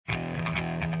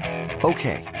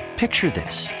Okay, picture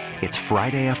this. It's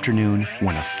Friday afternoon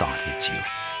when a thought hits you.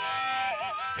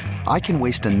 I can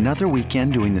waste another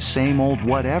weekend doing the same old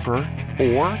whatever,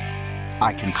 or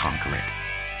I can conquer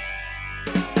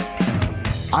it.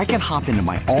 I can hop into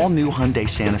my all-new Hyundai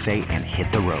Santa Fe and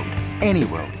hit the road. Any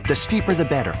road. The steeper, the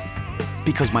better.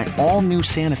 Because my all-new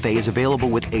Santa Fe is available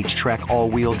with H-Track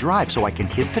all-wheel drive, so I can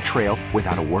hit the trail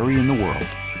without a worry in the world.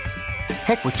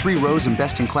 Heck, with 3 rows and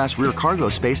best-in-class rear cargo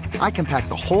space, I can pack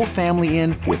the whole family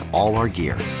in with all our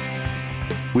gear.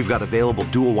 We've got available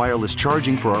dual wireless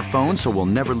charging for our phones, so we'll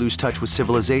never lose touch with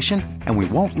civilization, and we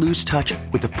won't lose touch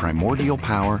with the primordial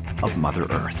power of Mother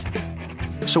Earth.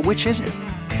 So which is it?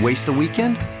 Waste the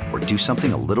weekend or do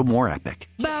something a little more epic?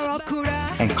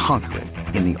 And conquer it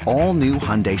in the all-new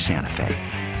Hyundai Santa Fe.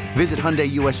 Visit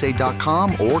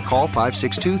HyundaiUSA.com or call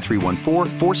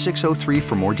 562-314-4603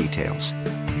 for more details.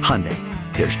 Hyundai,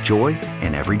 there's joy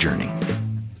in every journey.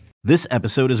 This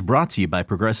episode is brought to you by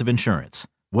Progressive Insurance.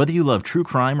 Whether you love true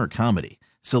crime or comedy,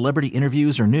 celebrity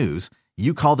interviews or news,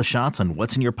 you call the shots on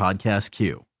what's in your podcast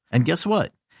queue. And guess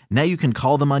what? Now you can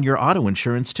call them on your auto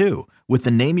insurance too with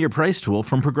the Name Your Price tool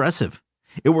from Progressive.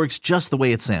 It works just the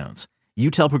way it sounds. You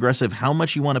tell Progressive how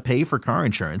much you want to pay for car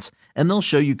insurance, and they'll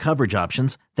show you coverage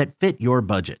options that fit your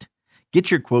budget. Get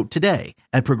your quote today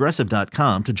at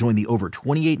Progressive.com to join the over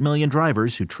 28 million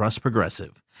drivers who trust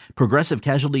Progressive. Progressive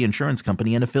Casualty Insurance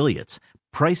Company and Affiliates.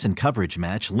 Price and coverage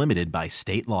match limited by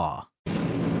state law.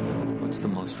 What's the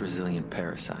most resilient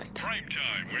parasite? Prime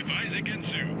Time with Isaac and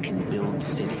Sue. Can build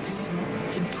cities,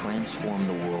 can transform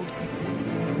the world,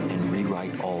 and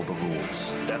rewrite all the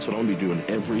rules. That's what I'm going to be doing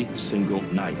every single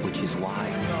night. Which is why...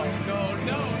 No!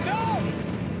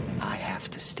 I have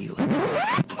to steal it.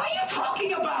 What are you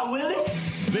talking about, Willis?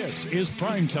 This is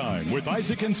Prime Time with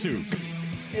Isaac and Sue.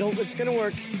 It's going to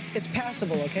work. It's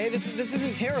passable, okay? This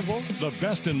isn't terrible. The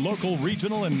best in local,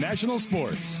 regional, and national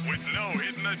sports. With no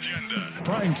hidden agenda.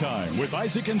 Prime Time with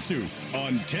Isaac and Sue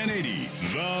on 1080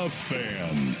 The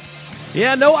Fan.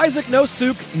 Yeah, no Isaac, no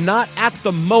Souk, not at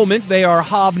the moment. They are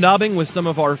hobnobbing with some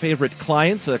of our favorite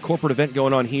clients, a corporate event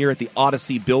going on here at the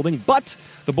Odyssey building. But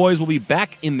the boys will be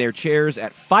back in their chairs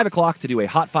at 5 o'clock to do a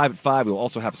Hot 5 at 5. We'll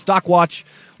also have a stock watch.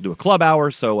 We'll do a club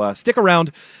hour, so stick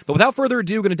around. But without further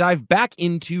ado, we're going to dive back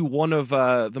into one of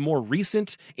the more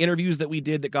recent interviews that we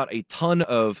did that got a ton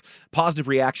of positive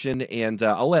reaction. And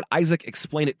I'll let Isaac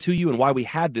explain it to you and why we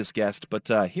had this guest. But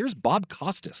here's Bob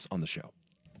Costas on the show.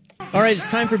 All right, it's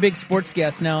time for Big Sports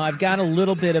Guest. Now, I've got a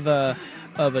little bit of a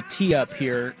tee up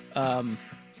here.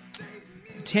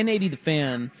 1080 The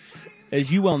Fan,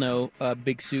 as you well know,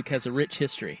 Big Souk has a rich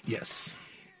history. Yes.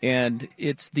 And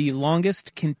it's the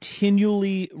longest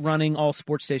continually running all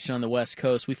sports station on the West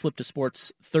Coast. We flipped to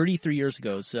sports 33 years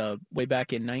ago, so way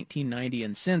back in 1990.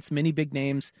 And since, many big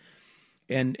names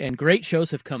and great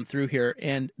shows have come through here.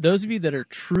 And those of you that are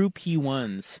true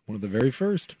P1s, one of the very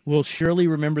first, will surely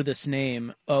remember this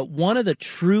name. One of the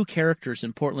true characters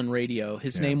in Portland radio,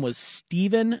 his name was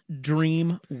Stephen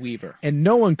Dreamweaver. And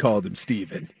no one called him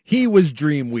Stephen. He was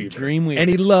Dreamweaver. And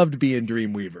he loved being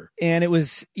Dreamweaver. And it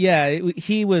was,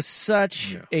 he was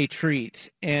such a treat.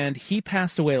 And he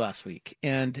passed away last week.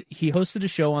 And he hosted a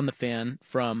show on The Fan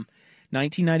from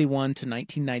 1991 to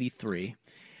 1993.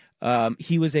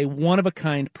 He was a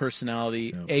one-of-a-kind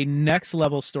personality, a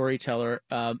next-level storyteller.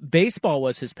 Baseball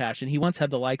was his passion. He once had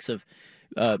the likes of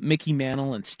Mickey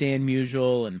Mantle and Stan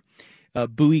Musial and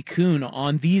Bowie Kuhn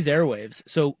on these airwaves.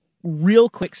 So, real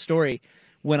quick story.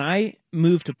 When I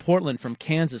moved to Portland from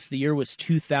Kansas, the year was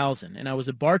 2000, and I was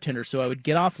a bartender, so I would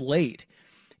get off late.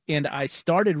 And I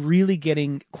started really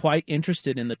getting quite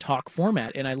interested in the talk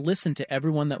format, and I listened to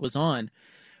everyone that was on.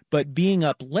 But being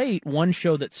up late, one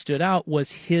show that stood out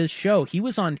was his show. He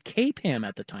was on KPAM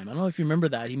at the time. I don't know if you remember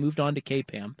that. He moved on to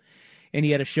KPAM, and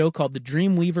he had a show called The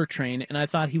Dreamweaver Train, and I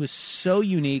thought he was so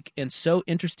unique and so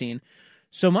interesting,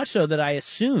 so much so that I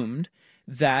assumed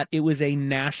that it was a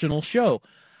national show.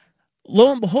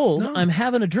 Lo and behold, I'm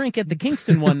having a drink at the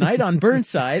Kingston one night on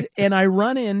Burnside, and I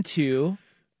run into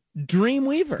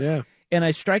Dreamweaver. Yeah. And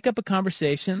I strike up a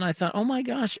conversation, and I thought, oh, my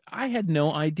gosh, I had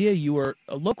no idea you were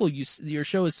a local. Your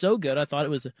show is so good. I thought it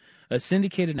was a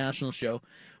syndicated national show.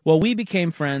 Well, we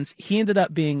became friends. He ended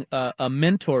up being a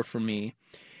mentor for me.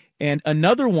 And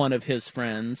another one of his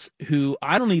friends, who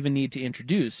I don't even need to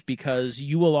introduce because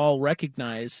you will all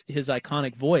recognize his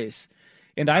iconic voice.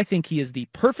 And I think he is the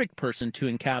perfect person to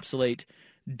encapsulate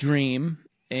Dream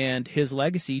and his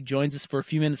legacy, joins us for a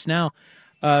few minutes now.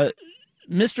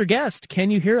 Mr. Guest, can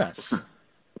you hear us?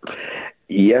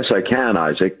 Yes, I can,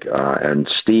 Isaac. And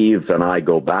Steve and I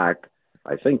go back,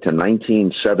 I think, to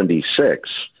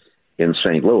 1976 in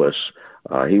St. Louis.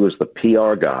 He was the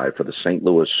PR guy for the St.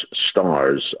 Louis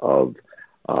Stars of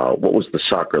what was the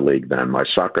soccer league then? My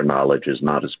soccer knowledge is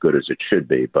not as good as it should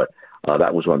be, but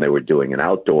that was when they were doing an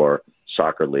outdoor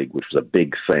soccer league, which was a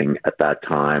big thing at that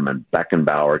time. And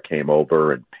Beckenbauer came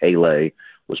over, and Pele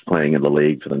was playing in the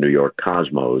league for the New York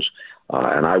Cosmos.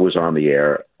 And I was on the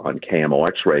air on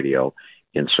KMOX radio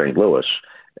in St. Louis.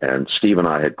 And Steve and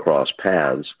I had crossed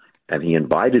paths, and he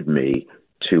invited me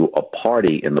to a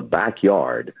party in the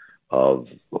backyard of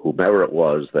whomever it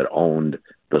was that owned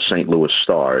the St. Louis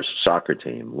Stars soccer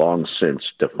team, long since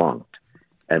defunct.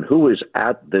 And who was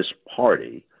at this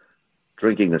party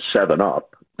drinking a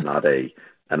 7-Up, not an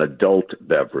adult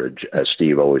beverage, as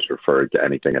Steve always referred to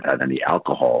anything that had any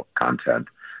alcohol content,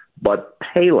 but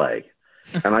Pele.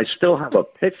 And I still have a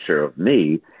picture of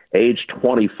me, age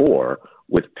 24,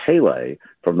 with Pele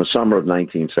from the summer of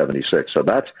 1976. So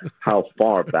that's how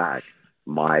far back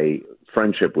my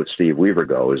friendship with Steve Weaver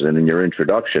goes. And in your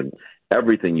introduction,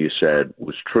 everything you said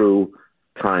was true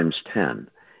times 10.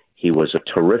 He was a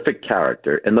terrific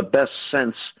character in the best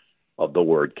sense of the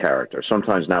word character.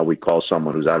 Sometimes now we call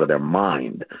someone who's out of their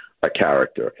mind a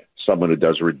character, someone who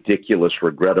does ridiculous,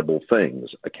 regrettable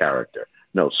things a character.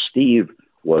 No, Steve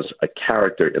was a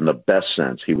character in the best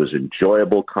sense. He was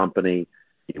enjoyable company.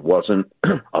 He wasn't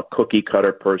a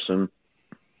cookie-cutter person.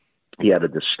 He had a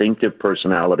distinctive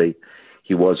personality.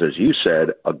 He was, as you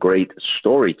said, a great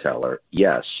storyteller,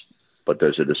 yes, but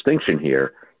there's a distinction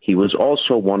here. He was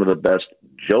also one of the best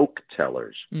joke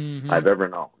tellers I've ever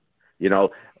known. You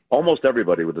know, almost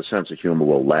everybody with a sense of humor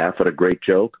will laugh at a great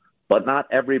joke, but not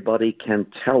everybody can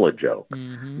tell a joke.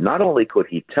 Not only could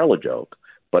he tell a joke,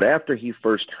 but after he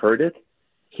first heard it,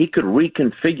 he could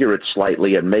reconfigure it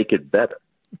slightly and make it better.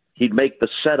 He'd make the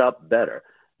setup better.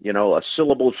 You know, a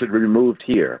syllable should be removed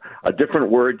here. A different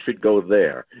word should go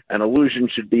there. An allusion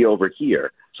should be over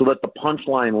here so that the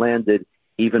punchline landed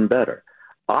even better.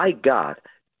 I got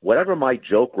whatever my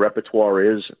joke repertoire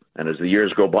is, and as the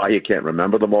years go by, you can't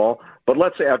remember them all, but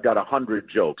let's say I've got 100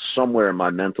 jokes somewhere in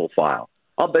my mental file.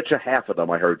 I'll bet you half of them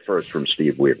I heard first from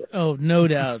Steve Weaver. Oh, no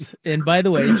doubt. And by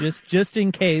the way, just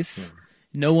in case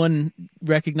no one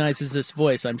recognizes this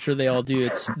voice, I'm sure they all do.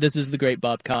 This is the great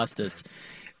Bob Costas.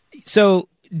 So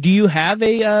do you have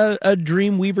a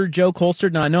Dream Weaver joke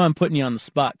holstered? Now, I know I'm putting you on the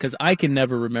spot because I can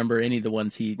never remember any of the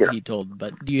ones he told,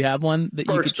 but do you have one that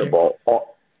you could share? First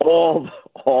of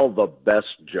all the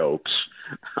best jokes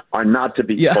are not to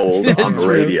be told on the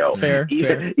radio,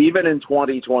 even in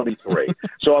 2023.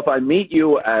 So if I meet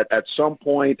you at some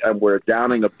point and we're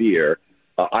downing a beer,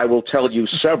 I will tell you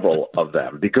several of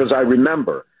them because I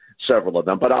remember several of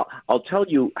them. But I'll tell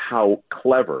you how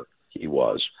clever he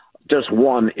was. Just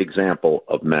one example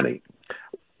of many.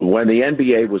 When the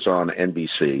NBA was on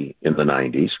NBC in the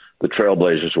 90s, the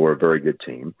Trailblazers were a very good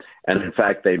team. And, in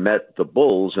fact, they met the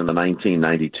Bulls in the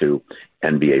 1992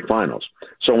 NBA Finals.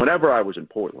 So whenever I was in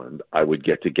Portland, I would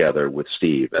get together with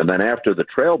Steve. And then after the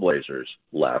Trailblazers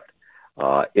left,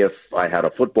 if I had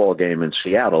a football game in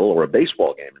Seattle or a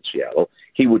baseball game in Seattle,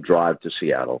 he would drive to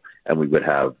Seattle and we would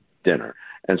have dinner.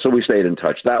 And so we stayed in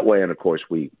touch that way. And, of course,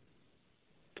 we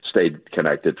stayed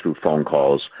connected through phone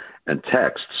calls and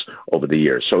texts over the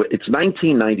years. So it's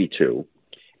 1992,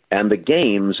 and the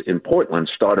games in Portland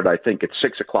started, I think, at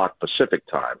 6 o'clock Pacific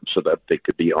time so that they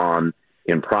could be on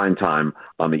in prime time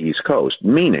on the East Coast,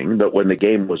 meaning that when the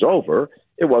game was over,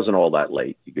 it wasn't all that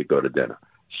late. You could go to dinner.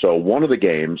 So one of the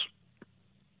games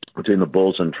between the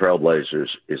Bulls and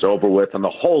Trailblazers is over with, and the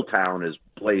whole town is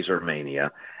Blazer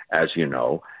mania, as you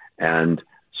know. And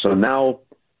so now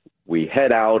we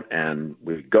head out and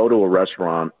we go to a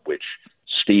restaurant, which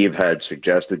Steve had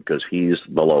suggested because he's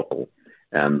the local.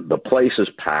 And the place is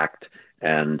packed,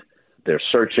 and they're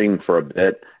searching for a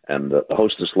bit, and the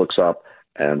hostess looks up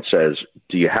and says,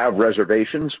 "Do you have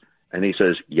reservations?" And he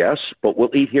says, "Yes, but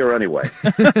we'll eat here anyway."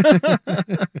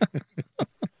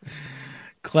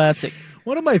 Classic.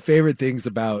 One of my favorite things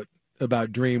about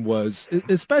Dream was,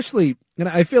 especially, and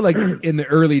I feel like in the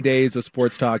early days of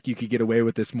sports talk, you could get away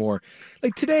with this more.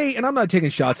 Like today, and I'm not taking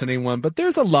shots at anyone, but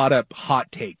there's a lot of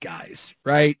hot take guys,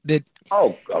 right? That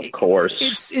of course,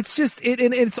 it's just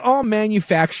and it's all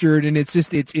manufactured, and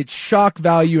it's shock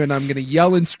value, and I'm going to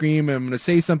yell and scream, and I'm going to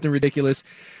say something ridiculous.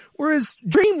 Whereas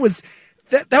Dream was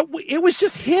that it was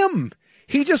just him.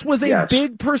 He just was a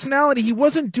big personality. He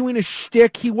wasn't doing a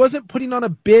shtick. He wasn't putting on a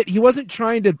bit. He wasn't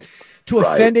trying to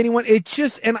offend anyone. It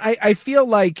just, and I feel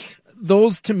like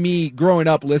those, to me, growing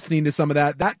up listening to some of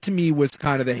that to me was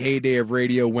kind of the heyday of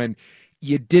radio when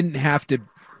you didn't have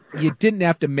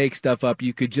to make stuff up.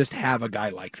 You could just have a guy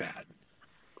like that.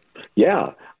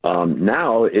 Yeah.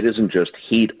 Now it isn't just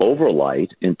heat over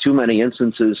light. In too many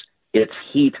instances, it's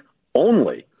heat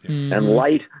only. And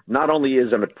light not only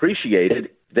isn't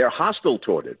appreciated, they're hostile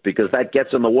toward it because that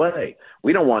gets in the way.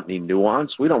 We don't want any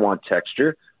nuance. We don't want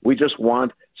texture. We just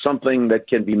want something that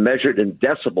can be measured in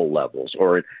decibel levels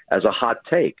or as a hot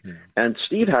take. Yeah. And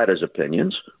Steve had his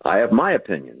opinions. I have my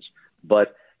opinions.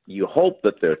 But you hope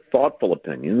that they're thoughtful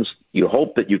opinions. You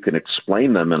hope that you can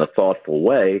explain them in a thoughtful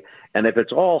way. And if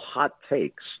it's all hot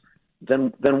takes,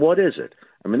 then what is it?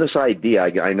 I mean, this idea,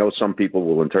 I know some people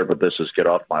will interpret this as get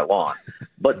off my lawn,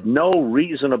 but no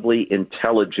reasonably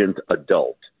intelligent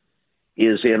adult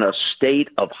is in a state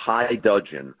of high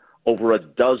dudgeon over a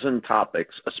dozen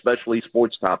topics, especially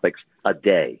sports topics, a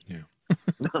day. Yeah.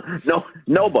 No,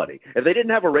 nobody. If they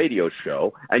didn't have a radio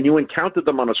show and you encountered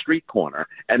them on a street corner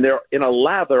and they're in a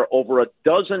lather over a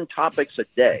dozen topics a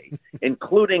day,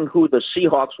 including who the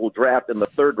Seahawks will draft in the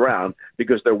third round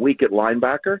because they're weak at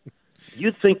linebacker,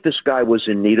 you'd think this guy was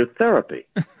in need of therapy.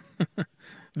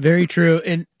 Very true.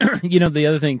 And, the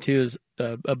other thing, too, is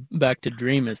back to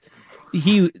Dream is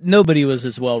nobody was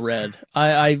as well read.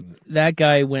 That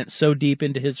guy went so deep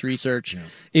into his research. Yeah.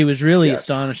 It was really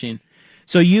astonishing.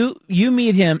 So you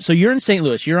meet him. So you're in St.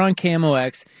 Louis. You're on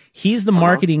KMOX. He's the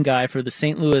marketing guy for the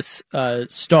St. Louis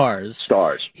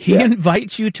Stars. He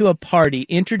invites you to a party,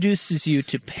 introduces you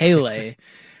to Pele,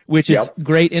 which is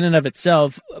great in and of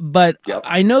itself. But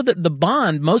I know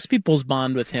that most people's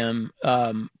bond with him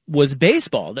was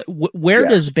baseball. Where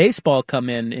does baseball come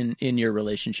in your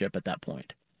relationship at that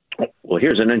point? Well,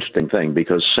 here's an interesting thing,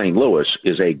 because St. Louis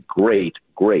is a great,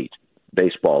 great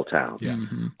baseball town. Yeah.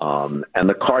 And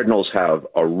the Cardinals have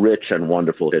a rich and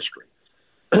wonderful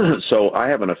history. So I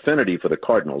have an affinity for the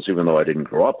Cardinals, even though I didn't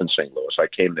grow up in St. Louis. I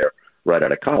came there right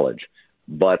out of college.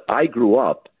 But I grew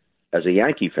up as a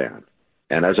Yankee fan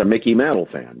and as a Mickey Mantle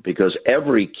fan, because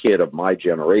every kid of my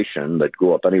generation that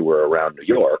grew up anywhere around New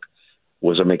York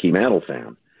was a Mickey Mantle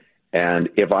fan. And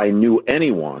if I knew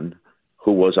anyone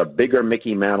who was a bigger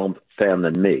Mickey Mantle fan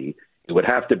than me, it would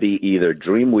have to be either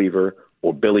Dreamweaver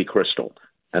or Billy Crystal.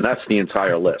 And that's the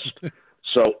entire list.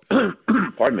 So,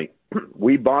 pardon me,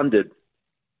 we bonded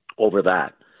over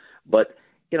that. But,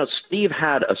 Steve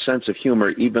had a sense of humor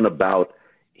even about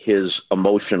his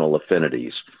emotional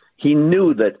affinities. He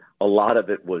knew that a lot of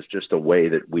it was just a way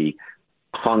that we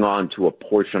hung on to a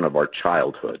portion of our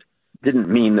childhood. Didn't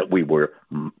mean that we were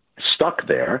stuck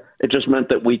there. It just meant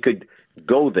that we could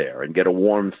go there and get a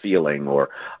warm feeling or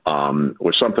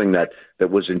something that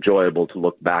was enjoyable to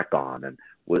look back on and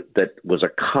that was a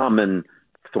common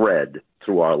thread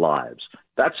through our lives.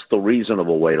 That's the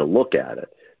reasonable way to look at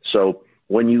it. So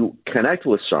when you connect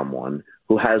with someone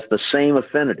who has the same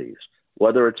affinities,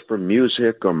 whether it's for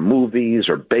music or movies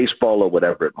or baseball or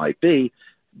whatever it might be,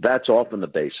 that's often the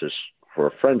basis for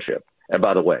a friendship. And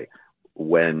by the way,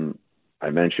 when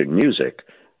I mention music,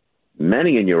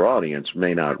 many in your audience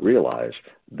may not realize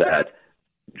that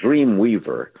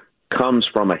Dreamweaver comes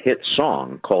from a hit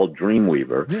song called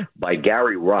Dreamweaver by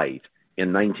Gary Wright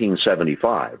in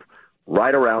 1975,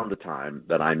 right around the time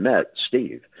that I met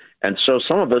Steve. And so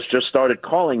some of us just started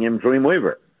calling him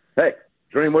Dreamweaver. Hey,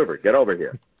 Dreamweaver, get over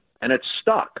here. And it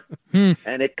stuck.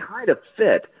 And it kind of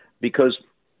fit because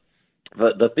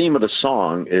the theme of the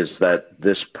song is that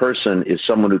this person is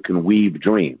someone who can weave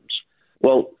dreams.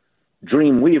 Well,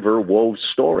 Dreamweaver wove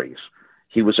stories.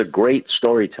 He was a great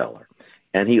storyteller.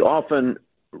 And he often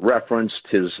referenced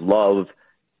his love,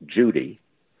 Judy.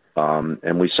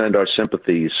 And we send our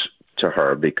sympathies to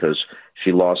her because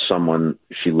she lost someone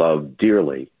she loved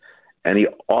dearly. And he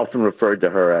often referred to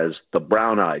her as the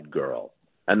brown-eyed girl.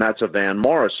 And that's a Van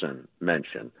Morrison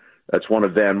mention. That's one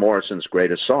of Van Morrison's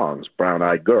greatest songs,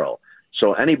 Brown-Eyed Girl.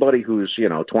 So anybody who's,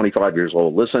 25 years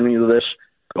old listening to this,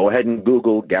 go ahead and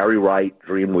Google Gary Wright,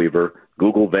 Dreamweaver,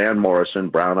 Google Van Morrison,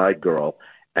 Brown-Eyed Girl,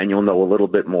 and you'll know a little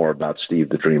bit more about Steve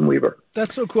the Dreamweaver.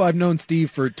 That's so cool. I've known Steve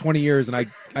for 20 years, and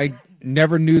I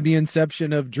never knew the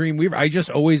inception of Dreamweaver. I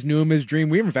just always knew him as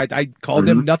Dreamweaver. In fact, I called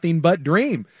him nothing but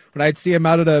Dream. When I'd see him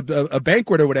out at a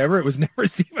banquet or whatever, it was never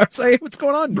Steve. I was like, hey, what's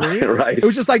going on, Dream? Right. It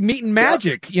was just like meeting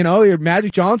Magic, or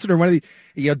Magic Johnson or one of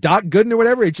the, Doc Gooden or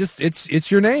whatever.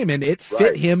 It's your name, and it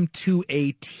fit him to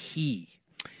a T.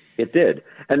 It did.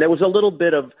 And there was a little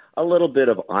bit of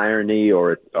irony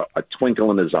or a twinkle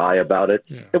in his eye about it.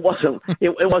 Yeah. It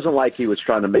wasn't like he was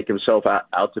trying to make himself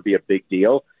out to be a big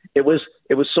deal. It was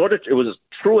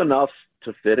true enough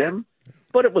to fit him,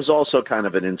 but it was also kind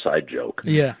of an inside joke.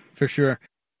 Yeah, for sure.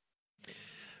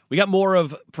 We got more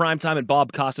of Primetime and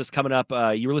Bob Costas coming up.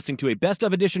 You were listening to a best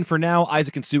of edition for now.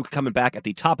 Isaac and Suk coming back at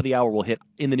the top of the hour. We'll hit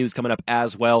in the news coming up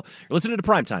as well. You're listening to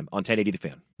Primetime on 1080 The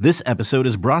Fan. This episode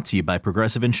is brought to you by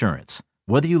Progressive Insurance.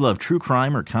 Whether you love true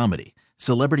crime or comedy,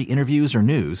 celebrity interviews or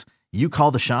news, You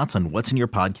call the shots on what's in your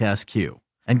podcast queue.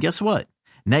 And guess what?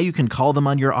 Now you can call them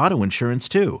on your auto insurance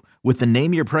too with the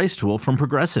Name Your Price tool from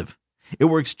Progressive. It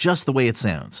works just the way it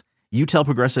sounds. You tell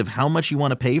Progressive how much you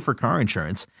want to pay for car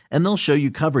insurance, and they'll show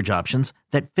you coverage options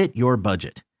that fit your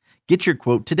budget. Get your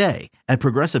quote today at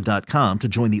Progressive.com to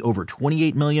join the over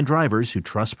 28 million drivers who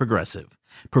trust Progressive.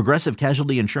 Progressive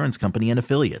Casualty Insurance Company and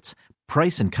Affiliates.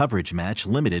 Price and coverage match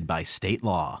limited by state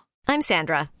law. I'm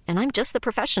Sandra, and I'm just the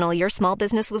professional your small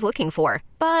business was looking for.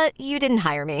 But you didn't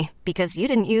hire me because you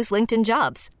didn't use LinkedIn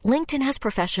Jobs. LinkedIn has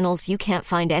professionals you can't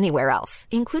find anywhere else,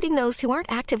 including those who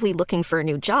aren't actively looking for a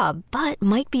new job, but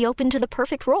might be open to the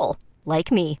perfect role,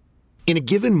 like me. In a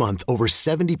given month, over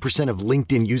 70% of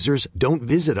LinkedIn users don't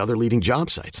visit other leading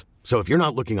job sites. So if you're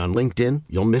not looking on LinkedIn,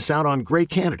 you'll miss out on great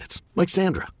candidates like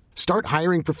Sandra. Start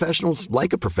hiring professionals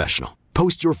like a professional.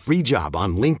 Post your free job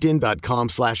on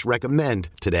linkedin.com/recommend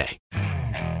today.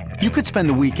 You could spend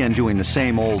the weekend doing the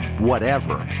same old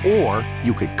whatever, or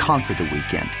you could conquer the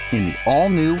weekend in the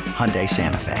all-new Hyundai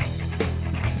Santa Fe.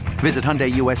 Visit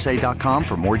HyundaiUSA.com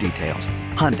for more details.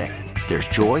 Hyundai, there's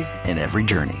joy in every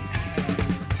journey.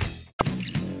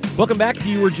 Welcome back.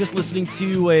 You were just listening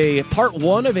to a part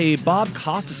one of a Bob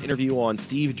Costas interview on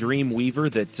Steve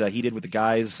Dreamweaver that he did with the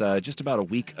guys just about a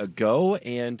week ago.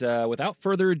 And without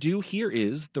further ado, here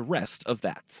is the rest of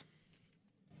that.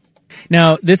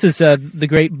 Now, this is the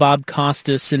great Bob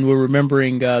Costas, and we're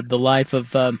remembering the life of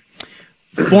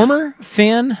former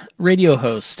fan radio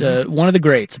host, one of the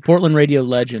greats, a Portland radio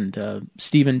legend,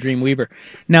 Stephen Dreamweaver.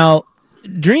 Now,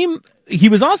 he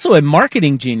was also a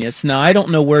marketing genius. Now, I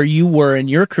don't know where you were in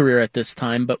your career at this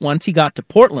time, but once he got to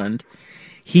Portland,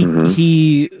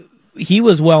 he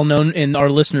was well known, and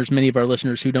many of our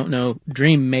listeners who don't know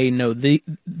Dream may know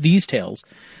these tales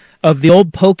of the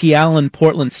old Pokey Allen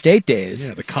Portland State days.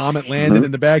 Yeah, the Comet landed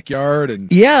in the backyard,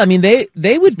 and I mean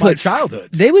they would put childhood.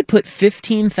 They would put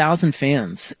 15,000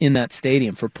 fans in that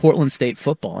stadium for Portland State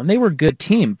football, and they were a good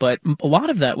team. But a lot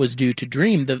of that was due to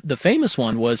Dream. The famous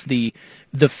one was the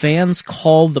fans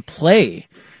call the play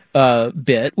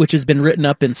bit, which has been written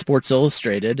up in Sports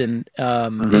Illustrated, and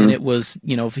it was,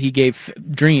 he gave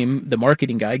Dream, the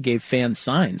marketing guy, gave fans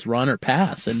signs, run or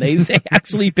pass, and they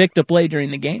actually picked a play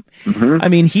during the game. I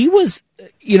mean, he was,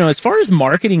 as far as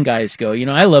marketing guys go,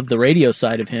 I love the radio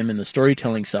side of him and the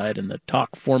storytelling side and the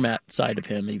talk format side of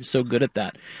him. He was so good at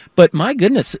that. But my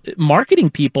goodness, marketing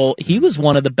people, he was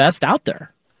one of the best out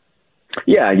there.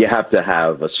 Yeah, you have to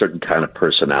have a certain kind of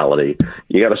personality.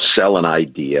 You got to sell an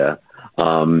idea.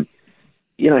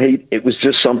 It was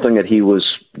just something that he was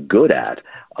good at.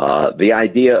 The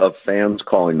idea of fans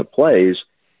calling the plays,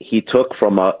 he took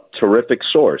from a terrific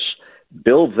source.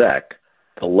 Bill Veeck,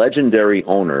 the legendary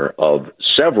owner of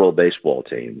several baseball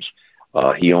teams.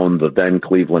 He owned the then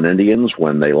Cleveland Indians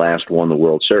when they last won the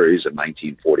World Series in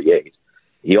 1948.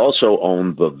 He also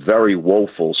owned the very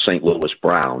woeful St. Louis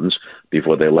Browns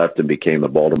before they left and became the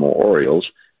Baltimore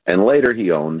Orioles. And later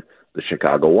he owned the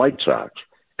Chicago White Sox.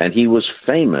 And he was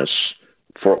famous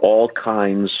for all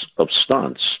kinds of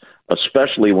stunts,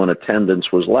 especially when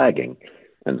attendance was lagging.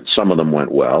 And some of them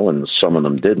went well, and some of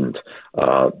them didn't.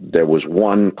 There was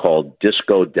one called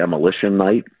Disco Demolition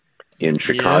Night in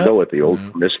Chicago at the old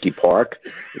Comiskey Park.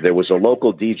 There was a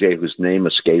local DJ whose name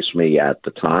escapes me at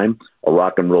the time, a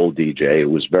rock and roll DJ who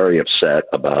was very upset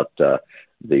about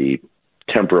the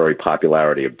temporary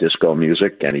popularity of disco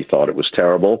music, and he thought it was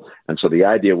terrible. And so the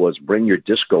idea was, bring your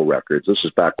disco records. This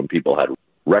is back when people had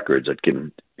records that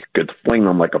could fling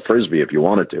them like a Frisbee if you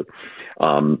wanted to.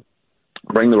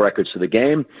 Bring the records to the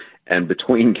game, and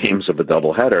between games of a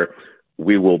doubleheader,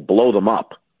 we will blow them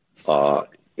up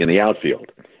in the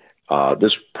outfield.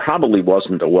 This probably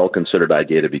wasn't a well-considered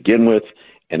idea to begin with,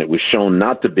 and it was shown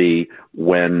not to be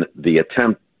when the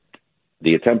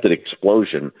attempted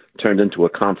explosion turned into a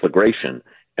conflagration,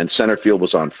 and center field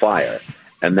was on fire.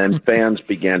 And then fans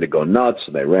began to go nuts,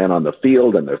 and they ran on the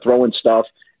field, and they're throwing stuff,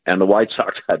 and the White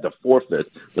Sox had to forfeit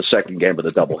the second game of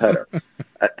the doubleheader.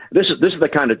 This is the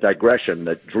kind of digression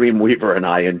that Dreamweaver and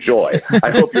I enjoy.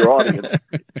 I hope your audience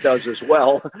does as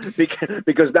well,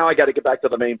 because now I got to get back to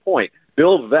the main point.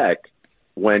 Bill Veeck,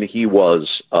 when he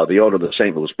was the owner of the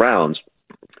St. Louis Browns,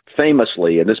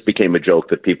 famously, and this became a joke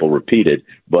that people repeated,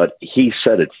 but he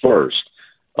said it first.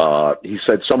 He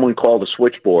said someone called the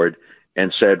switchboard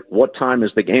and said, "What time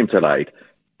is the game tonight?"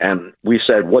 And we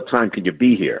said, "What time can you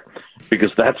be here?"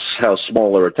 Because that's how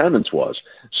small our attendance was.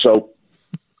 So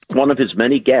one of his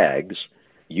many gags,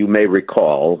 you may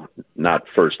recall, not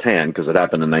firsthand because it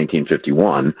happened in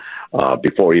 1951,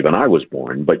 before even I was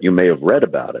born, but you may have read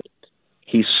about it.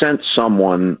 He sent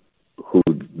someone who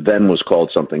then was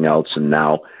called something else and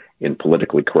now in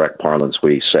politically correct parlance,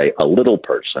 we say a little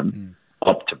person,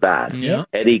 up to bat. Yeah.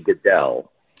 Eddie Goodell,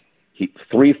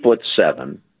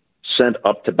 3'7", sent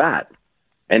up to bat.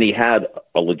 And he had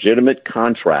a legitimate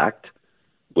contract,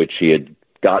 which he had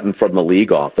gotten from the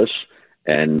league office.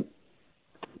 And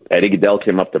Eddie Goodell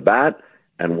came up to bat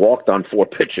and walked on 4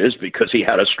 pitches because he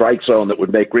had a strike zone that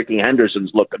would make Ricky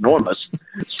Henderson's look enormous.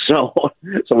 So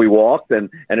we walked, and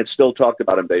it's still talked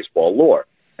about in baseball lore.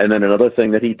 And then another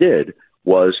thing that he did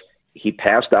was he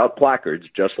passed out placards,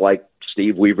 just like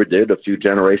Steve Weaver did a few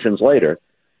generations later.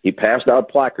 He passed out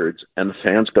placards, and the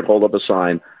fans could hold up a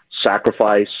sign,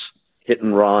 sacrifice, hit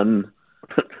and run,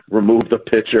 remove the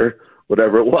pitcher,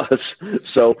 whatever it was.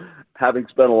 So having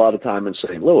spent a lot of time in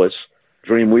St. Louis,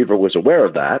 Dreamweaver was aware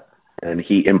of that, and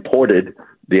he imported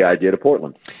the idea to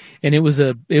Portland. And it was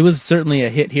certainly a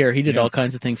hit here. He did all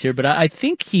kinds of things here, but I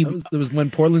think there was when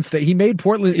Portland State, he made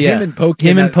Portland, yeah, him and Pokey.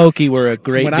 Him and Pokey were a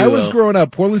great When duo. I was growing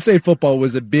up, Portland State football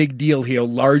was a big deal here,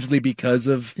 largely because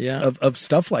of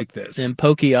stuff like this. And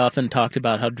Pokey often talked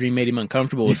about how Dream made him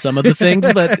uncomfortable with some of the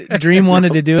things, but Dream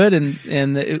wanted to do it,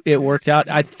 and it worked out.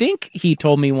 I think he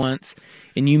told me once,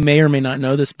 and you may or may not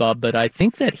know this, Bob, but I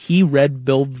think that he read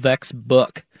Bill Veeck's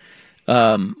book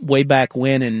way back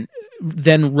when, and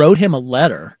then wrote him a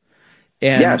letter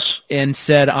and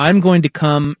said, I'm going to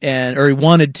come or he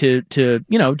wanted to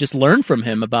just learn from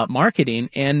him about marketing.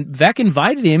 And Veeck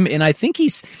invited him, and I think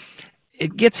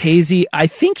it gets hazy. I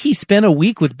think he spent a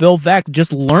week with Bill Veeck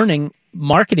just learning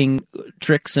marketing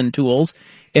tricks and tools,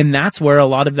 and that's where a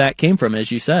lot of that came from,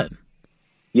 as you said.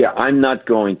 Yeah, I'm not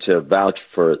going to vouch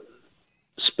for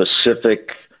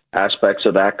specific aspects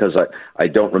of that because I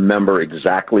don't remember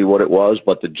exactly what it was,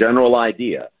 but the general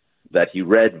idea that he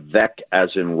read Veeck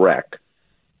as in Wreck,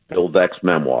 Bill Veeck's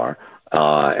memoir,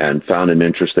 and found him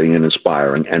interesting and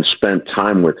inspiring and spent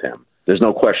time with him. There's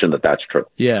no question that that's true.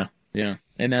 Yeah.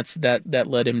 And that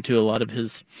led him to a lot of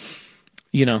his,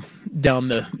 down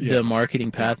the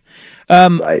marketing path.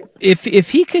 Right. If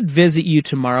he could visit you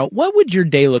tomorrow, what would your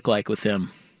day look like with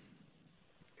him?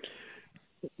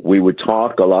 We would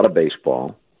talk a lot of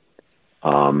baseball.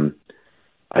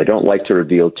 I don't like to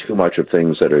reveal too much of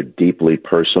things that are deeply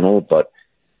personal, but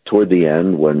toward the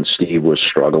end, when Steve was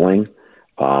struggling,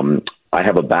 I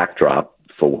have a backdrop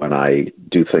for when I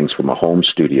do things from a home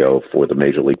studio for the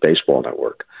Major League Baseball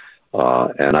Network.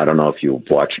 And I don't know if you've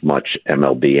watched much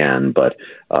MLBN, but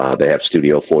they have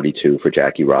Studio 42 for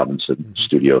Jackie Robinson,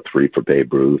 Studio 3 for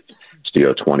Babe Ruth,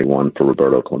 Studio 21 for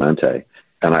Roberto Clemente.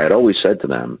 And I had always said to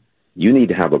them, you need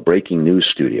to have a breaking news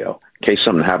studio in case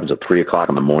something happens at 3 o'clock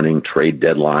in the morning, trade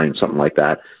deadline, something like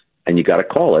that. And you got to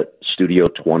call it Studio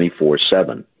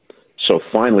 24/7. So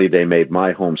finally they made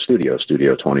my home studio,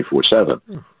 Studio 24/7,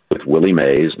 with Willie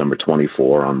Mays, number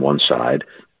 24 on one side,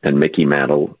 and Mickey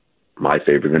Mantle, my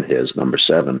favorite and his, number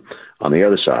 7 on the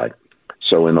other side.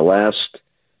 So in the last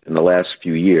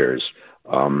few years,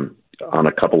 on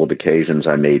a couple of occasions,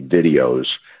 I made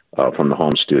videos from the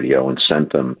home studio and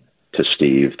sent them to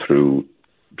Steve through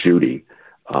Judy,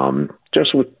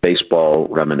 just with baseball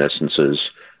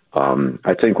reminiscences.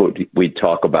 I think what we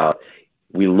talk about,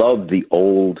 we love the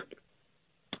old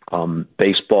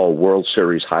baseball World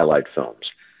Series highlight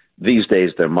films. These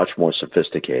days, they're much more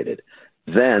sophisticated.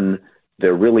 Then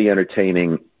they're really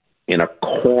entertaining in a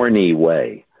corny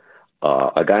way.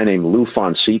 A guy named Lou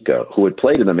Fonseca, who had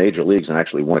played in the major leagues and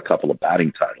actually won a couple of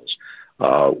batting titles,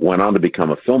 went on to become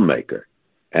a filmmaker.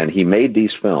 And he made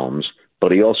these films,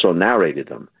 but he also narrated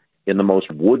them in the most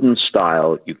wooden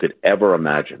style you could ever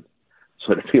imagine.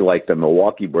 So it'd be like the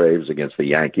Milwaukee Braves against the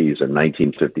Yankees in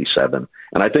 1957.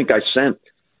 And I think I sent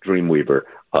Dreamweaver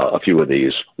a few of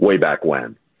these way back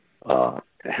when.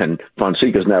 And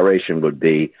Fonseca's narration would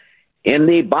be, in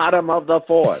the bottom of the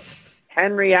 4th,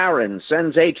 Henry Aaron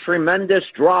sends a tremendous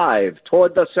drive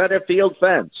toward the center field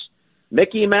fence.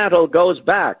 Mickey Mantle goes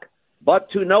back, but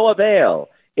to no avail.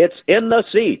 It's in the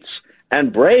seats,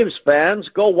 and Braves fans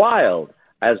go wild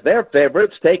as their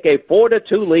favorites take a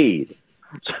 4-2 lead.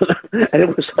 And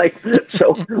it was like,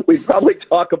 so we'd probably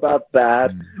talk about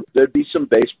that. There'd be some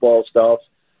baseball stuff,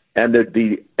 and there'd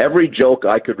be every joke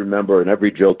I could remember and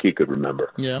every joke he could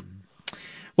remember. Yeah.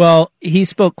 Well, he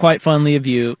spoke quite fondly of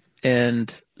you,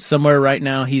 and somewhere right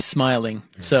now he's smiling.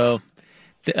 So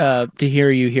to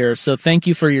hear you here. So thank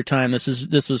you for your time. This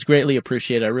was greatly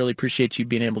appreciated. I really appreciate you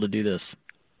being able to do this.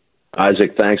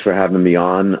 Isaac, thanks for having me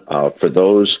on. For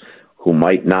those who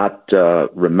might not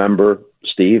remember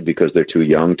Steve because they're too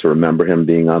young to remember him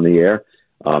being on the air,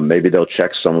 maybe they'll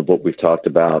check some of what we've talked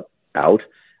about out.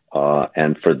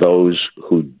 And for those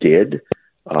who did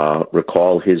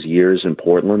recall his years in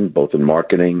Portland, both in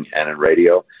marketing and in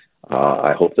radio,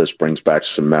 I hope this brings back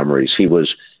some memories. He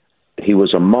was he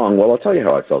was among. Well, I'll tell you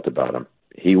how I felt about him.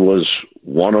 He was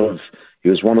one of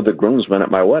the groomsmen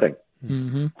at my wedding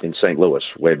in St. Louis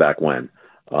way back when.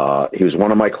 He was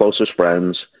one of my closest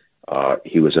friends.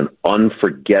 He was an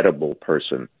unforgettable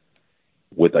person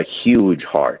with a huge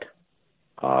heart,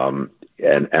 and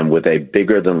with a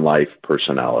bigger than life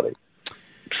personality.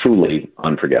 Truly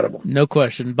unforgettable. No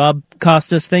question. Bob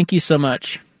Costas, thank you so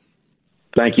much.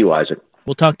 Thank you, Isaac.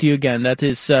 We'll talk to you again. That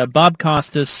is Bob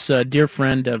Costas, dear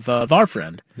friend of our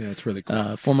friend. Yeah, it's really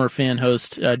cool. Former fan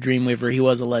host, Dreamweaver. He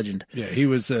was a legend. Yeah, he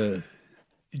was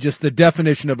just the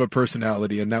definition of a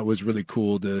personality, and that was really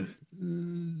cool to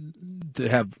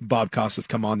have Bob Costas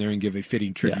come on there and give a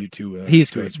fitting tribute to.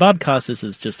 He's great. Bob Costas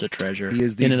is just a treasure. He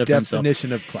is the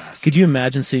definition of class. Could you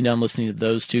imagine sitting down listening to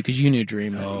those two? Because you knew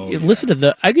Dream. Listen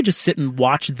to I could just sit and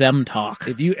watch them talk.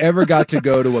 If you ever got to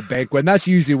go to a banquet, and that's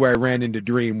usually where I ran into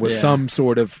Dream, was some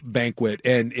sort of banquet.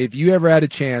 And if you ever had a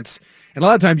chance, and a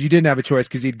lot of times you didn't have a choice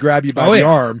because he'd grab you by the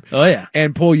arm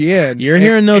and pull you in. You're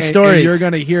hearing those stories. And you're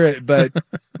going to hear it. But,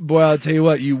 boy, I'll tell you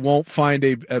what, you won't find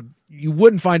you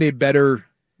wouldn't find a better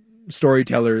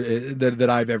storyteller that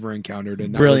I've ever encountered,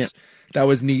 and that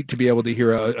was neat to be able to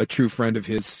hear a true friend of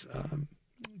his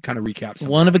kind of recap something.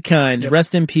 One of a kind. Yep.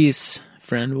 Rest in peace,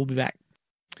 friend. We'll be back.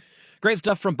 Great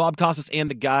stuff from Bob Costas and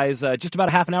the guys. Just about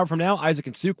a half an hour from now, Isaac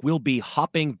and Suk will be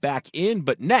hopping back in,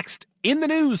 but next, in the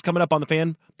news coming up on The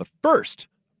Fan. But first,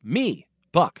 me,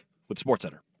 Buck, with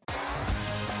SportsCenter.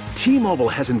 T-Mobile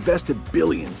has invested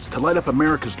billions to light up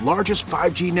America's largest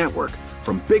 5G network,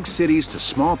 from big cities to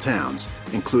small towns,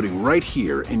 including right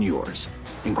here in yours.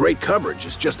 And great coverage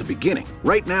is just the beginning.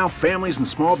 Right now, families and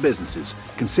small businesses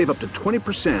can save up to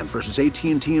 20% versus AT&T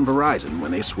and Verizon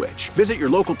when they switch. Visit your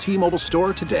local T-Mobile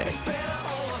store today.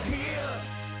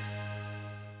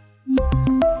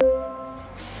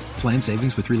 Plan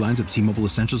savings with 3 lines of T-Mobile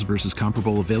Essentials versus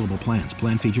comparable available plans.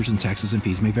 Plan features and taxes and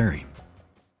fees may vary.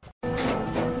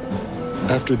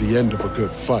 After the end of a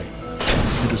good fight,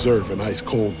 you deserve an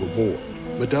ice-cold reward.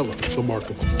 Modelo is the mark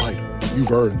of a fighter.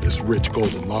 You've earned this rich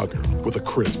golden lager with a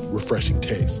crisp, refreshing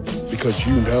taste. Because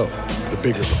you know, the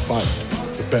bigger the fight,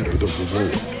 the better the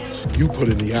reward. You put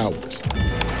in the hours,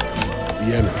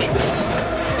 the energy,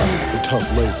 the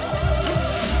tough labor.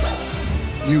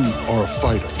 You are a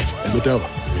fighter, and Modelo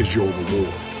is your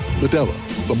reward.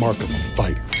 Modelo, the mark of a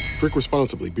fighter. Drink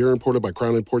responsibly. Beer imported by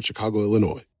Crown Imports, Chicago,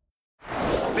 Illinois.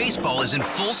 Baseball is in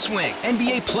full swing.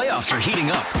 NBA playoffs are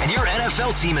heating up, and your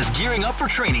NFL team is gearing up for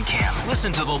training camp.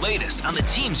 Listen to the latest on the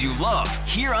teams you love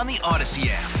here on the Odyssey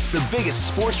app. The biggest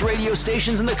sports radio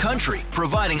stations in the country,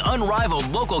 providing unrivaled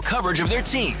local coverage of their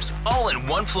teams, all in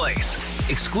one place.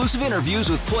 Exclusive interviews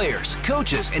with players,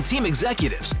 coaches, and team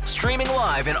executives, streaming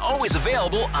live and always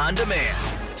available on demand.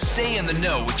 Stay in the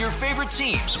know with your favorite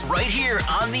teams right here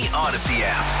on the Odyssey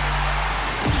app.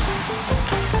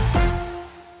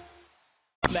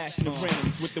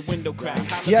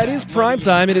 Yeah, it is prime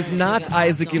time. It is not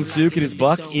Isaac and Suk. It is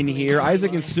Buck in here.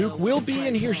 Isaac and Suk will be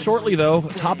in here shortly, though.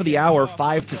 Top of the hour,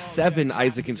 5 to 7,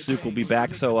 Isaac and Suk will be back.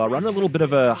 So running a little bit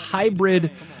of a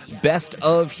hybrid best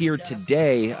of here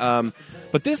today.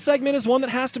 But this segment is one that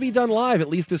has to be done live, at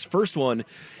least this first one.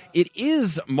 It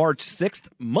is March 6th,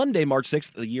 Monday, March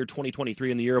 6th, the year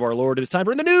 2023, in the year of our Lord. It is time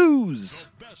for In the News.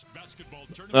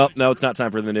 Oh, no, it's not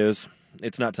time for In the News.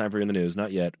 It's not time for In the News.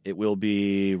 Not yet. It will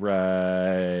be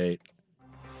right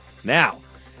now.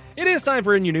 It is time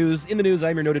for In Your News. In the News,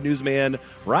 I'm your noted newsman,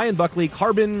 Ryan Buckley.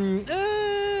 Carbon,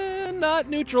 not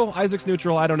neutral. Isaac's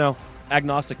neutral. I don't know.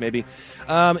 Agnostic, maybe.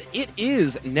 It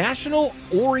is National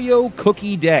Oreo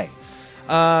Cookie Day.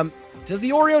 Does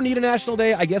the Oreo need a national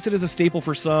day? I guess it is a staple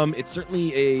for some. It's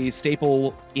certainly a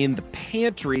staple in the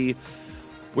pantry.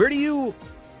 Where do you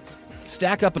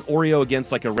stack up an Oreo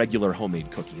against like a regular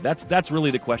homemade cookie? That's really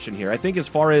the question here. I think as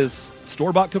far as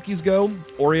store-bought cookies go,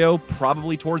 Oreo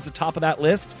probably towards the top of that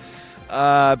list,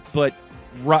 but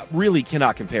really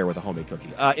cannot compare with a homemade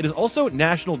cookie. It is also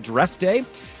National Dress Day.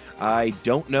 I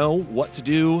don't know what to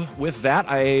do with that.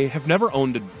 I have never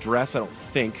owned a dress, I don't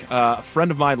think. A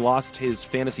friend of mine lost his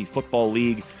fantasy football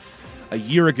league a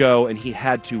year ago, and he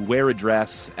had to wear a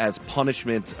dress as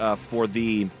punishment for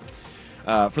the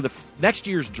next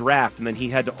year's draft, and then he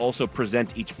had to also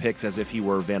present each picks as if he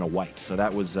were Vanna White. So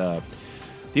that was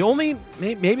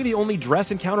maybe the only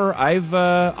dress encounter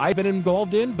I've been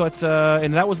involved in, but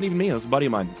and that wasn't even me. It was a buddy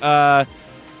of mine.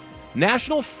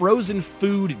 National Frozen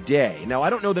Food Day. Now, I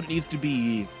don't know that it needs to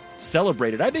be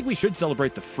celebrated. I think we should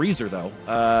celebrate the freezer, though.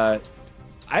 I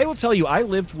will tell you, I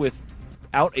lived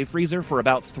without a freezer for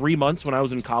about 3 months when I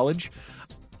was in college.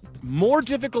 More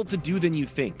difficult to do than you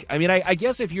think. I mean, I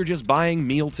guess if you're just buying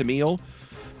meal to meal,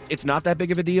 it's not that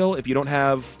big of a deal. If you don't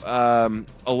have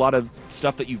a lot of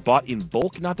stuff that you've bought in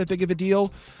bulk, not that big of a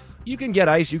deal. You can get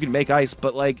ice, you can make ice,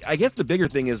 but like I guess the bigger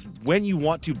thing is when you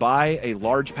want to buy a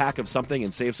large pack of something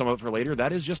and save some of it for later,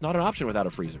 that is just not an option without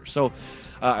a freezer. So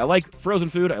I like frozen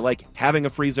food. I like having a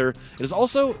freezer. It is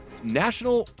also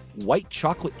National White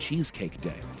Chocolate Cheesecake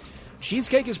Day.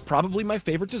 Cheesecake is probably my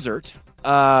favorite dessert.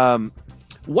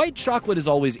 White chocolate is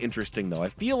always interesting, though. I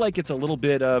feel like it's a little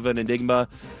bit of an enigma.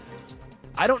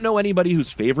 I don't know anybody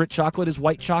whose favorite chocolate is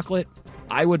white chocolate.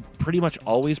 I would pretty much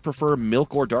always prefer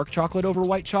milk or dark chocolate over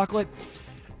white chocolate.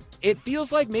 It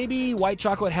feels like maybe white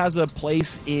chocolate has a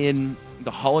place in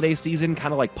the holiday season,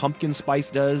 kind of like pumpkin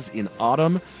spice does in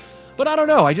autumn. But I don't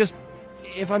know.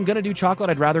 If I'm going to do chocolate,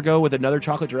 I'd rather go with another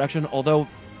chocolate direction. Although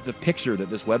the picture that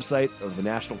this website of the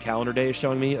National Calendar Day is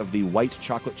showing me of the white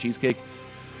chocolate cheesecake,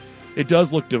 it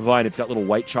does look divine. It's got little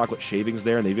white chocolate shavings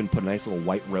there, and they even put a nice little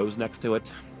white rose next to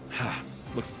it.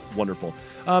 Looks wonderful.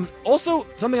 Also,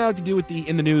 something I like to do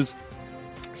in the news,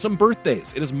 some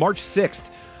birthdays. It is March 6th.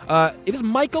 It is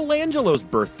Michelangelo's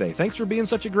birthday. Thanks for being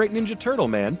such a great Ninja Turtle,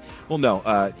 man. Well,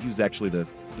 no, he was actually the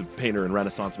painter and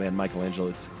Renaissance man, Michelangelo.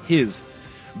 It's his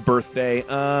birthday.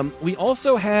 We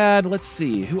also had, let's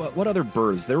see, what other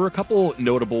births? There were a couple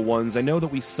notable ones. I know that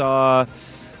we saw...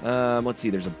 let's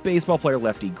see, there's a baseball player,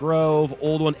 Lefty Grove,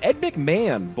 old one. Ed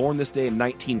McMahon, born this day in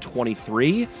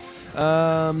 1923.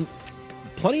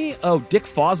 Dick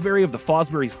Fosbury of the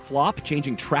Fosbury Flop,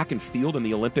 changing track and field in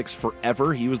the Olympics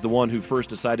forever. He was the one who first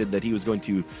decided that he was going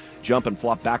to jump and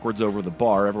flop backwards over the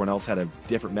bar. Everyone else had a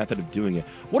different method of doing it.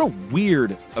 What a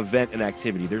weird event and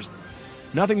activity. There's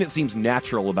nothing that seems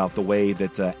natural about the way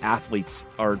that athletes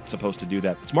are supposed to do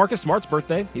that. It's Marcus Smart's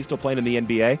birthday. He's still playing in the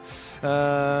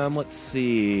NBA. Let's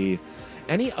see.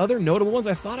 Any other notable ones?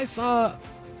 I thought I saw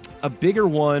a bigger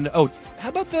one. Oh, how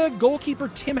about the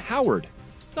goalkeeper Tim Howard?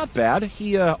 Not bad.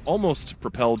 He almost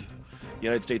propelled the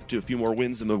United States to a few more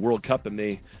wins in the World Cup than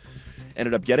they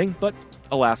ended up getting, but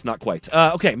alas, not quite.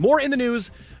 Okay, more in the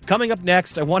news. Coming up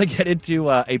next, I want to get into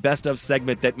a best-of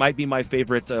segment that might be my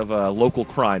favorite of local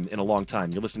crime in a long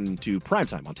time. You're listening to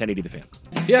Primetime on 1080 The Fan.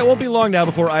 Yeah, it won't be long now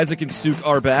before Isaac and Suk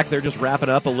are back. They're just wrapping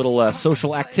up a little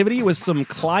social activity with some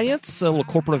clients, a little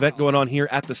corporate event going on here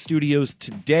at the studios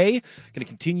today. Going to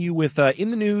continue with In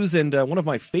the News and one of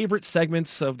my favorite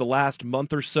segments of the last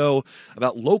month or so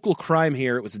about local crime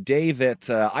here. It was a day that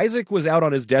Isaac was out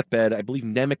on his deathbed. I believe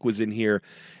Nemec was in here.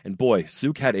 And boy,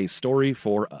 Suk had a story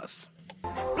for us.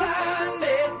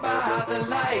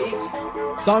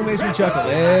 Song makes me chuckle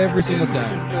every single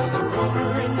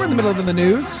time. We're in the middle of In the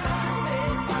News.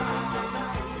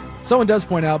 Someone does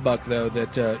point out, Buck, though,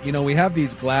 that, we have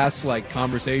these glass,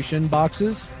 conversation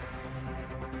boxes.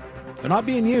 They're not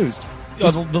being used. The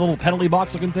little penalty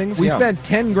box looking things? We spent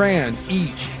 $10,000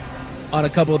 each on a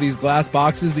couple of these glass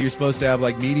boxes that you're supposed to have,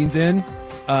 meetings in,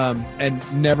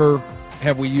 and never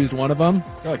have we used one of them.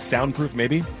 They're soundproof,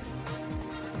 maybe?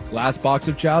 Glass box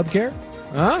of childcare?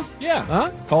 Huh? Yeah.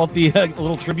 Huh? Call it the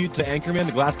little tribute to Anchorman,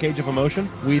 the glass cage of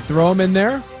emotion. We throw them in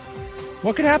there.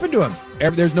 What could happen to him?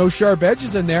 There's no sharp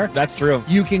edges in there. That's true.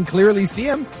 You can clearly see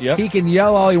him. Yep. He can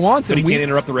yell all he wants. But he can't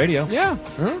interrupt the radio. Yeah.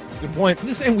 That's a good point. I'm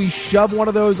just saying we shove one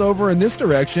of those over in this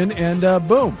direction, and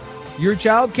boom. Your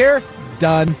child care,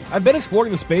 done. I've been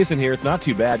exploring the space in here. It's not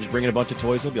too bad. Just bringing a bunch of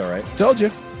toys. It'll be all right. Told you.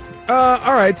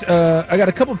 All right. I got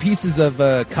a couple pieces of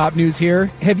cop news here.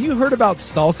 Have you heard about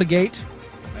Salsagate?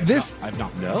 I've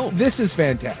not. No. This is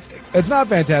fantastic. It's not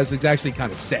fantastic. It's actually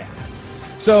kind of sad.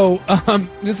 So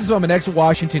this is from an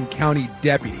ex-Washington County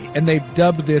deputy, and they've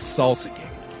dubbed this Salsagate.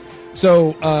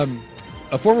 So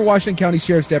a former Washington County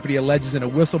Sheriff's deputy alleges in a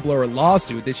whistleblower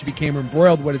lawsuit that she became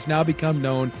embroiled in what has now become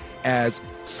known as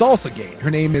Salsagate.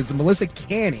 Her name is Melissa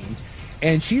Canning,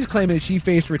 and she's claiming that she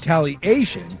faced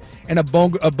retaliation and a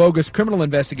bogus criminal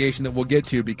investigation that we'll get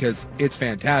to because it's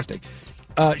fantastic.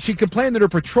 She complained that her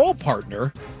patrol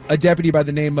partner, a deputy by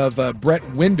the name of Brett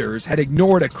Winders, had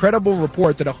ignored a credible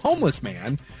report that a homeless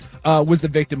man was the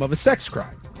victim of a sex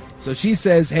crime. So she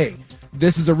says, hey,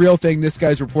 this is a real thing. This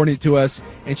guy's reporting it to us.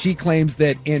 And she claims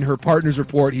that in her partner's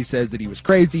report, he says that he was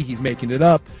crazy. He's making it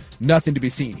up. Nothing to be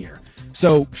seen here.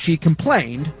 So she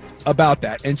complained about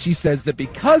that. And she says that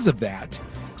because of that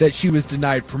she was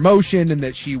denied promotion and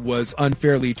that she was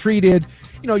unfairly treated.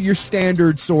 Your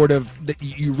standard sort of that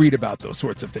you read about those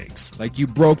sorts of things. Like you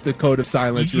broke the code of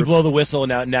silence. You blow the whistle,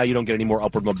 and now you don't get any more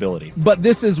upward mobility. But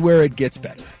this is where it gets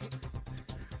better.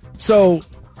 So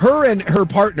her and her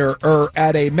partner are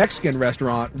at a Mexican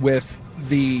restaurant with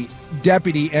the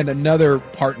deputy and another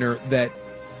partner that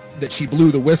she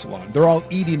blew the whistle on. They're all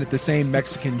eating at the same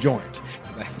Mexican joint.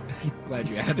 Glad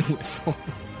you added the whistle.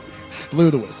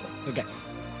 Blew the whistle. Okay.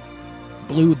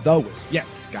 blew the whistle.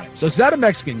 Yes, got it. So it's at a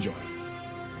Mexican joint.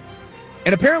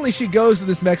 And apparently she goes to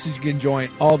this Mexican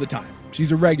joint all the time.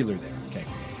 She's a regular there. Okay.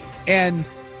 And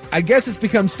I guess it's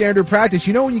become standard practice.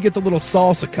 You know when you get the little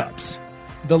salsa cups?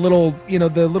 The little,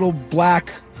 the little black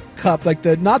cup, like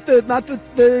not the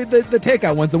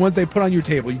takeout ones, the ones they put on your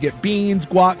table. You get beans,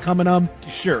 guac coming on.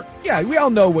 Sure. Yeah, we all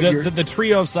know what the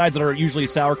trio of sides that are usually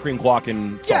sour cream, guac,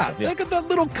 and salsa. Yeah, like the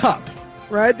little cup,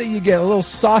 right? That you get, a little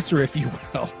saucer, if you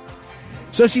will.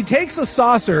 So she takes a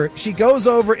saucer, she goes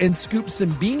over and scoops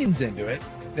some beans into it.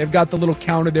 They've got the little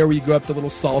counter there where you go up the little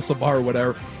salsa bar or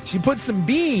whatever. She puts some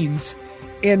beans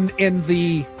in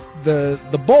the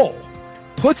bowl,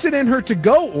 puts it in her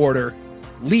to-go order,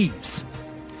 leaves.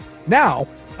 Now,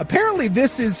 apparently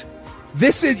this is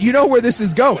you know where this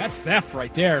is going. That's theft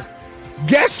right there.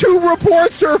 Guess who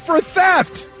reports her for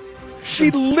theft?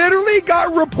 She literally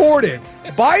got reported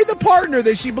by the partner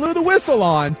that she blew the whistle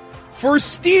on for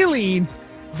stealing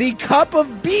the cup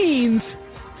of beans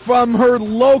from her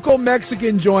local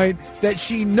Mexican joint that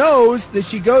she knows that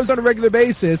she goes on a regular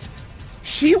basis.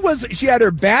 She had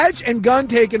her badge and gun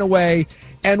taken away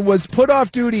and was put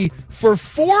off duty for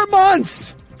 4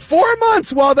 months. 4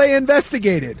 months while they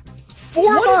investigated. 4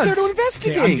 months. What is there to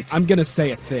investigate? Okay, I'm going to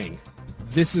say a thing.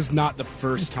 This is not the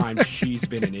first time she's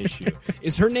been an issue.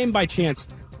 Is her name by chance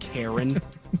Karen?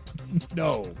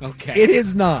 No. Okay. It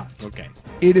is not. Okay.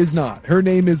 It is not. Her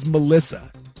name is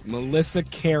Melissa. Melissa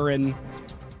Karen.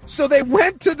 So they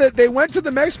went to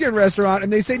the Mexican restaurant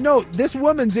and they say, no, this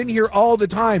woman's in here all the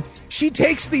time. She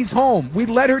takes these home. We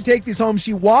let her take these home.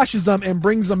 She washes them and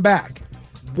brings them back.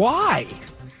 Why?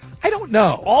 I don't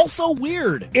know. Also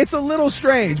weird. It's a little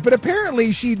strange, but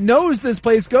apparently she knows this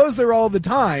place, goes there all the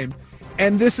time,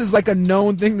 and this is like a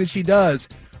known thing that she does.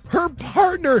 Her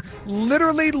partner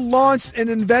literally launched an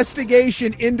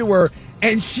investigation into her,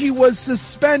 and she was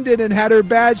suspended and had her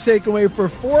badge taken away for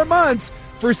 4 months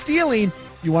for stealing.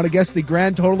 You want to guess the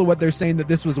grand total of what they're saying that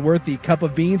this was worth, the cup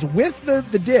of beans with the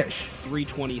dish?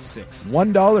 $3.26.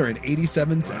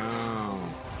 $1.87. Wow.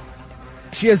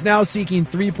 She is now seeking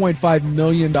 $3.5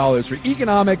 million for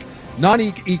economic,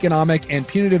 non-economic, and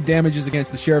punitive damages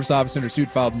against the sheriff's office in her suit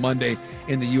filed Monday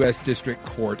in the U.S. District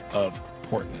Court of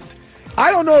Portland.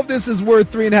 I don't know if this is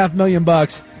worth $3.5 million,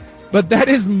 but that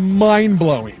is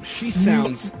mind-blowing. She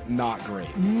sounds not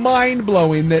great.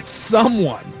 Mind-blowing that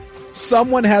someone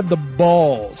had the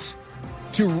balls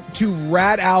to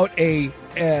rat out a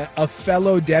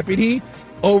fellow deputy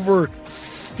over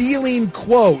stealing,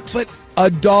 quote, but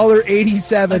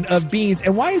 $1.87 of beans.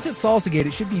 And why is it Salsagate?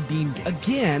 It should be Beangate.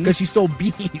 Again. Because she stole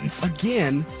beans.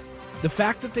 Again, the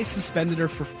fact that they suspended her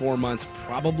for 4 months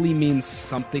probably means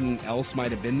something else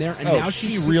might have been there. And now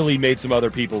she really made some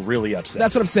other people really upset.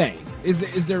 That's what I'm saying.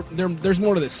 There's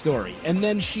more to this story. And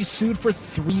then she sued for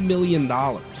 $3 million.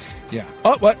 Yeah.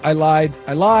 Oh, what? I lied.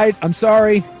 I'm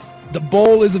sorry. The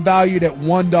bowl is valued at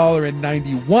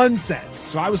 $1.91.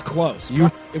 So I was close.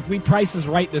 If we prices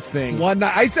right this thing.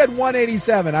 I said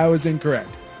 $1.87. I was incorrect.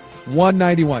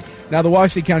 $1.91. Now, the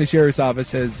Washington County Sheriff's Office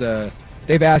has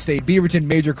they've asked a Beaverton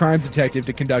major crimes detective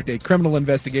to conduct a criminal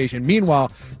investigation.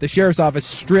 Meanwhile, the Sheriff's Office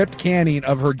stripped Canning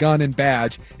of her gun and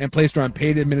badge and placed her on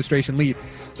paid administration leave.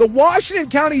 The Washington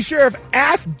County Sheriff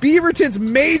asked Beaverton's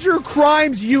major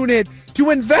crimes unit to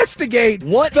investigate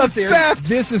the theft.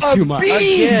 This is of too much.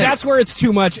 beans. That's where it's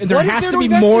too much, and there has to be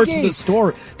more to the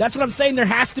story. That's what I'm saying. There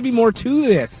has to be more to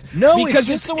this. No, because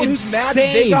it's just someone who's insane. mad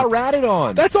that they got ratted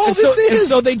on. That's all and this is. And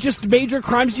so they just major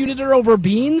crimes unit her over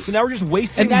beans. So now we're just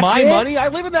wasting my money. I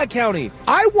live in that county.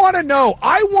 I want to know.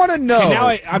 And now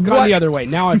I've gone the other way.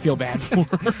 Now I feel bad for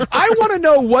her. I want to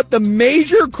know what the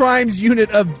major crimes unit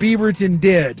of Beaverton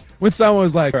did when someone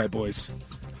was like, "All right, boys,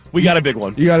 we got a big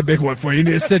one. You got a big one for you. You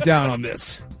need to sit down on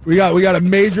this. We got a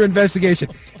major investigation."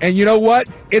 And you know what?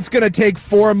 It's going to take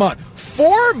 4 months.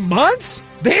 4 months?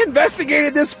 They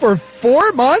investigated this for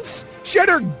 4 months? She had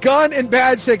her gun and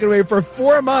badge taken away for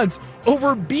 4 months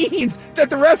over beans that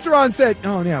the restaurant said,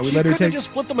 "Oh, yeah, we let her take." She could have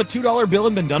just flipped them a $2 bill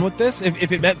and been done with this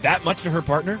if it meant that much to her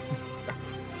partner.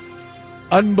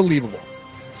 Unbelievable.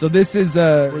 So this is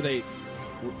Were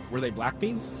they black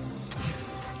beans?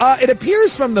 It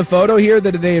appears from the photo here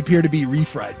that they appear to be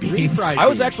refried beans. I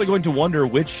was actually going to wonder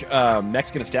which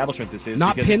Mexican establishment this is.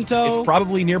 Not because Pinto? It's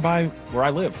probably nearby where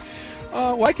I live.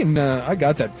 Well, I can. I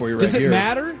got that for you right here. Does it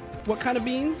matter what kind of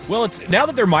beans? Well, it's now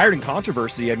that they're mired in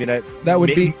controversy. I mean,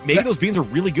 maybe those beans are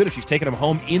really good if she's taking them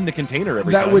home in the container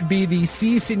every time. That would be the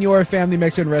Si Senor Family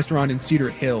Mexican Restaurant in Cedar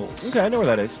Hills. Okay, I know where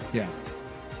that is. Yeah.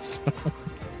 So,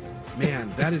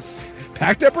 man, that is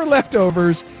packed up her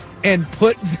leftovers and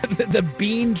put the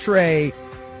bean tray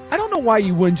I don't know why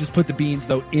you wouldn't just put the beans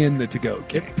though in the to-go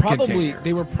container.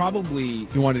 They were probably.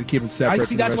 You wanted to keep them separate. I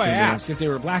see. That's why I the asked if they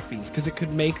were black beans, because it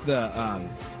could make the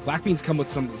black beans come with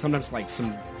sometimes like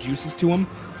some juices to them.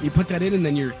 You put that in, and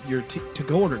then your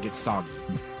to-go order gets soggy.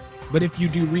 But if you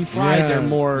do refried, they're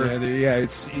more.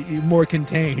 It's more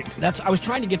contained. I was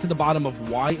trying to get to the bottom of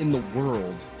why in the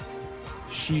world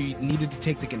she needed to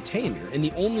take the container, and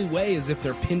the only way is if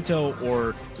they're pinto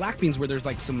or black beans, where there's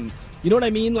like some. You know what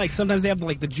I mean? Like sometimes they have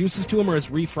like the juices to them, or it's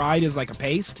refried as like a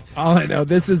paste. All I know,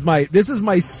 this is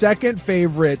my second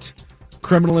favorite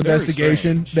criminal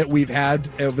investigation that we've had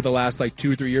over the last like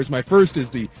 2 or 3 years. My first is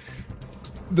the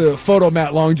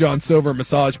Photomat Long John Silver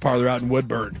massage parlor out in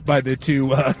Woodburn by the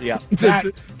two.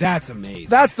 That's amazing.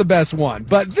 That's the best one.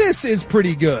 But this is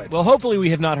pretty good. Well, hopefully we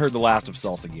have not heard the last of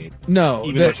Salsagate. No,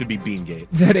 even though it should be Beangate.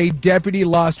 That a deputy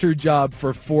lost her job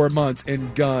for 4 months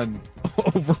in gun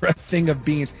over a thing of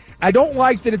beans. I don't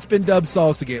like that it's been dubbed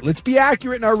Salsagate. Let's be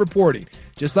accurate in our reporting.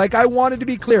 Just like I wanted to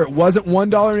be clear, it wasn't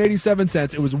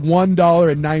 $1.87. It was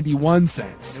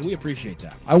 $1.91. And we appreciate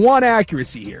that. I want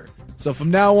accuracy here. So from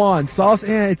now on, it's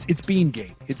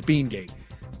Beangate. It's Beangate.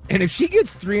 And if she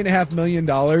gets $3.5 million,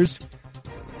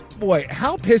 boy,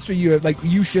 how pissed are you? Like,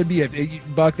 you should be.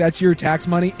 Buck, that's your tax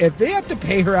money. If they have to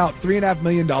pay her out $3.5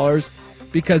 million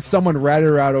because someone ratted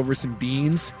her out over some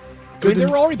beans. I mean, there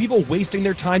were already people wasting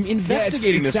their time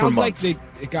investigating this for months. It sounds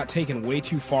like it got taken way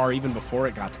too far even before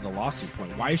it got to the lawsuit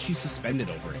point. Why is she suspended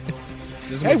over it?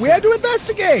 Hey, we had to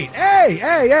investigate.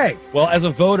 Hey. Well, as a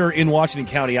voter in Washington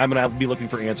County, I'm going to be looking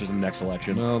for answers in the next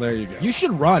election. Well, there you go. You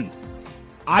should run.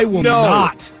 I will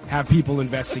not have people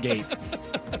investigate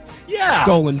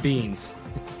stolen beans.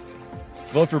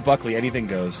 Vote for Buckley. Anything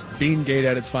goes. Beangate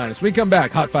at its finest. We come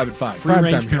back. Hot 5 at 5. Prime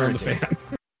time here on The Fan.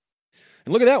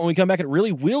 And look at that. When we come back, it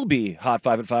really will be Hot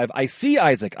 5 at 5. I see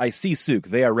Isaac. I see Suk.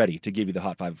 They are ready to give you the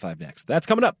Hot 5 at 5 next. That's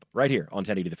coming up right here on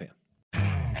 1080 The Fan.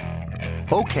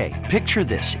 Okay, picture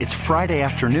this. It's Friday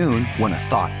afternoon when a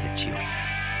thought hits you.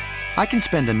 I can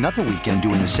spend another weekend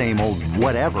doing the same old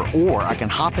whatever, or I can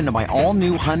hop into my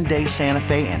all-new Hyundai Santa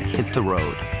Fe and hit the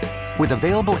road. With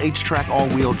available H-Track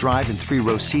all-wheel drive and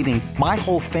 3-row seating, my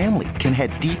whole family can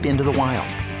head deep into the wild.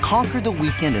 Conquer the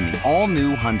weekend in the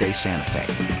all-new Hyundai Santa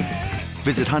Fe.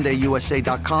 Visit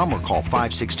HyundaiUSA.com or call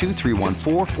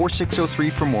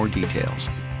 562-314-4603 for more details.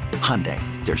 Hyundai,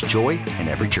 there's joy in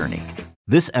every journey.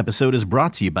 This episode is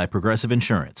brought to you by Progressive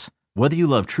Insurance. Whether you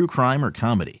love true crime or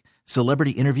comedy,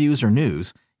 celebrity interviews or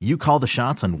news, you call the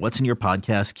shots on what's in your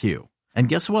podcast queue. And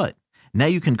guess what? Now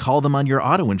you can call them on your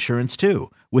auto insurance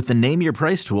too with the Name Your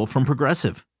Price tool from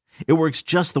Progressive. It works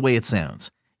just the way it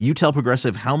sounds. You tell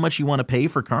Progressive how much you want to pay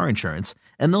for car insurance,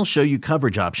 and they'll show you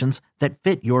coverage options that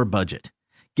fit your budget.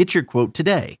 Get your quote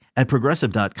today at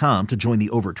Progressive.com to join the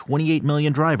over 28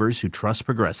 million drivers who trust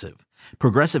Progressive.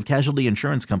 Progressive Casualty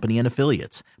Insurance Company and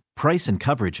Affiliates. Price and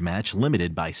coverage match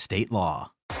limited by state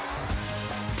law.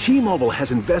 T-Mobile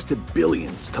has invested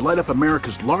billions to light up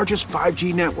America's largest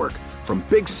 5G network, from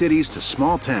big cities to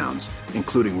small towns,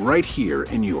 including right here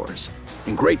in yours.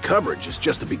 And great coverage is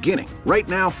just the beginning. Right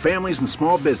now, families and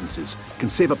small businesses can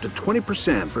save up to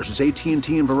 20% versus AT&T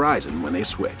and Verizon when they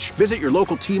switch. Visit your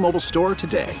local T-Mobile store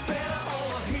today.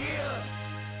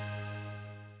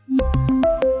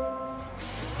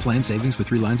 Plan savings with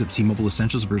 3 lines of T-Mobile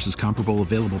Essentials versus comparable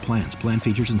available plans. Plan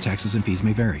features and taxes and fees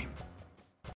may vary.